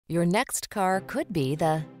Your next car could be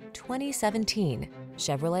the 2017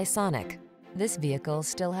 Chevrolet Sonic. This vehicle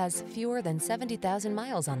still has fewer than 70,000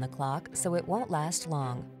 miles on the clock, so it won't last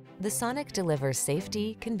long. The Sonic delivers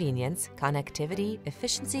safety, convenience, connectivity,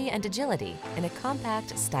 efficiency, and agility in a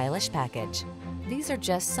compact, stylish package. These are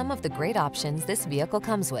just some of the great options this vehicle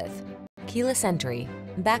comes with: keyless entry,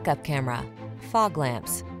 backup camera, fog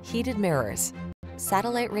lamps, heated mirrors,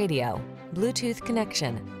 satellite radio, Bluetooth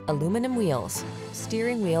connection, aluminum wheels,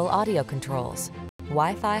 steering wheel audio controls,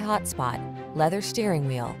 Wi-Fi hotspot, leather steering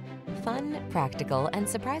wheel. Fun, practical, and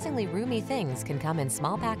surprisingly roomy things can come in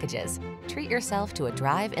small packages. Treat yourself to a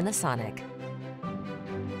drive in the Sonic.